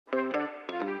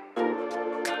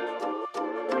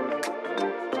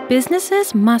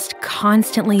Businesses must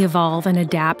constantly evolve and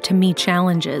adapt to meet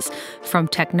challenges, from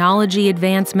technology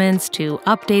advancements to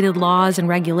updated laws and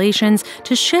regulations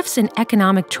to shifts in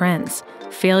economic trends.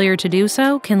 Failure to do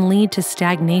so can lead to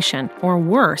stagnation, or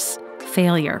worse,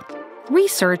 failure.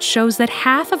 Research shows that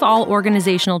half of all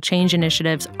organizational change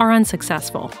initiatives are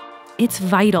unsuccessful. It's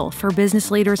vital for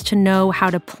business leaders to know how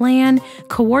to plan,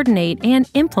 coordinate, and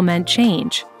implement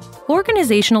change.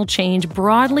 Organizational change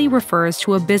broadly refers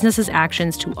to a business's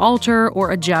actions to alter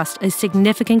or adjust a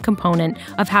significant component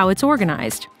of how it's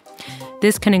organized.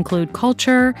 This can include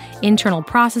culture, internal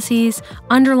processes,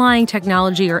 underlying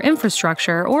technology or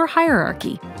infrastructure, or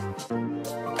hierarchy.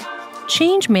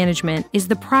 Change management is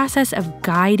the process of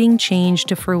guiding change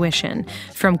to fruition,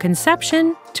 from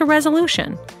conception to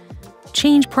resolution.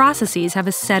 Change processes have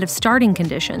a set of starting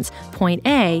conditions, point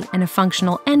A, and a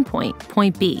functional endpoint,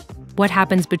 point B. What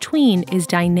happens between is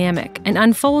dynamic and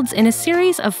unfolds in a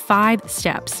series of 5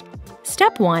 steps.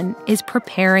 Step 1 is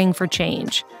preparing for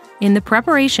change. In the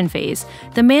preparation phase,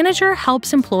 the manager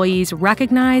helps employees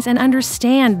recognize and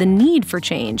understand the need for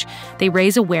change. They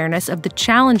raise awareness of the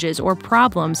challenges or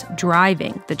problems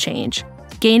driving the change.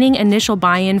 Gaining initial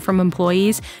buy-in from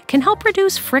employees can help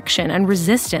reduce friction and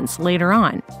resistance later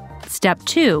on. Step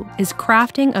 2 is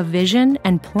crafting a vision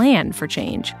and plan for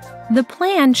change. The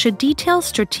plan should detail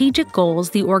strategic goals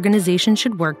the organization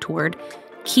should work toward,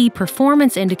 key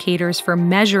performance indicators for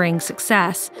measuring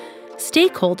success,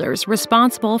 stakeholders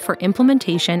responsible for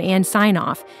implementation and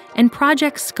sign-off, and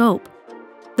project scope.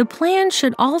 The plan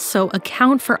should also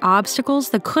account for obstacles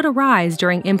that could arise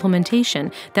during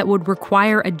implementation that would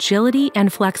require agility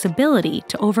and flexibility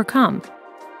to overcome.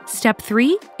 Step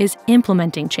 3 is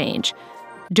implementing change.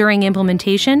 During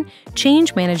implementation,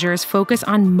 change managers focus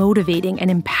on motivating and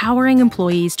empowering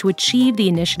employees to achieve the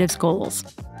initiative's goals.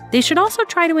 They should also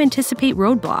try to anticipate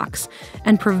roadblocks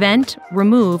and prevent,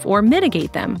 remove, or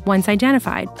mitigate them once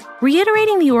identified.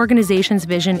 Reiterating the organization's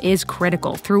vision is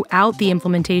critical throughout the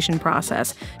implementation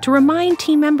process to remind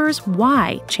team members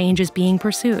why change is being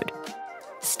pursued.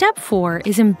 Step 4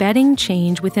 is embedding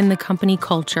change within the company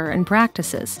culture and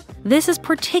practices. This is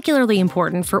particularly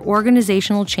important for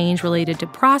organizational change related to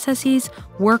processes,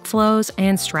 workflows,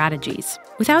 and strategies.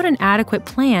 Without an adequate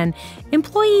plan,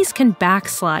 employees can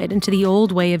backslide into the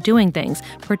old way of doing things,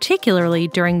 particularly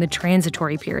during the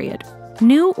transitory period.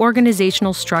 New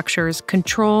organizational structures,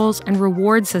 controls, and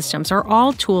reward systems are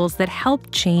all tools that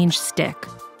help change stick.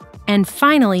 And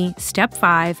finally, Step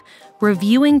 5,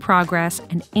 reviewing progress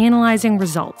and analyzing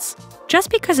results. Just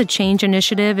because a change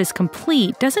initiative is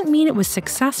complete doesn't mean it was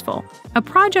successful. A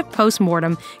project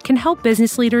postmortem can help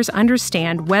business leaders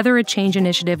understand whether a change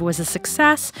initiative was a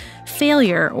success,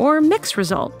 failure, or mixed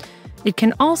result. It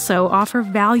can also offer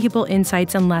valuable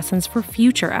insights and lessons for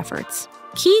future efforts.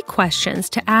 Key questions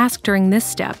to ask during this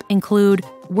step include,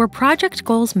 were project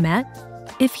goals met?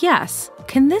 If yes,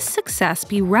 can this success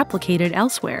be replicated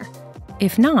elsewhere?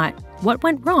 If not, what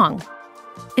went wrong?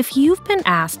 If you've been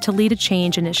asked to lead a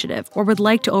change initiative or would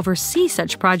like to oversee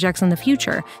such projects in the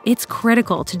future, it's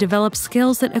critical to develop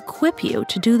skills that equip you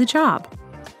to do the job.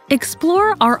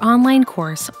 Explore our online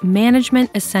course, Management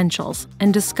Essentials,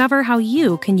 and discover how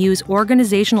you can use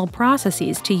organizational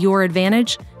processes to your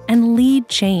advantage and lead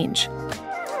change.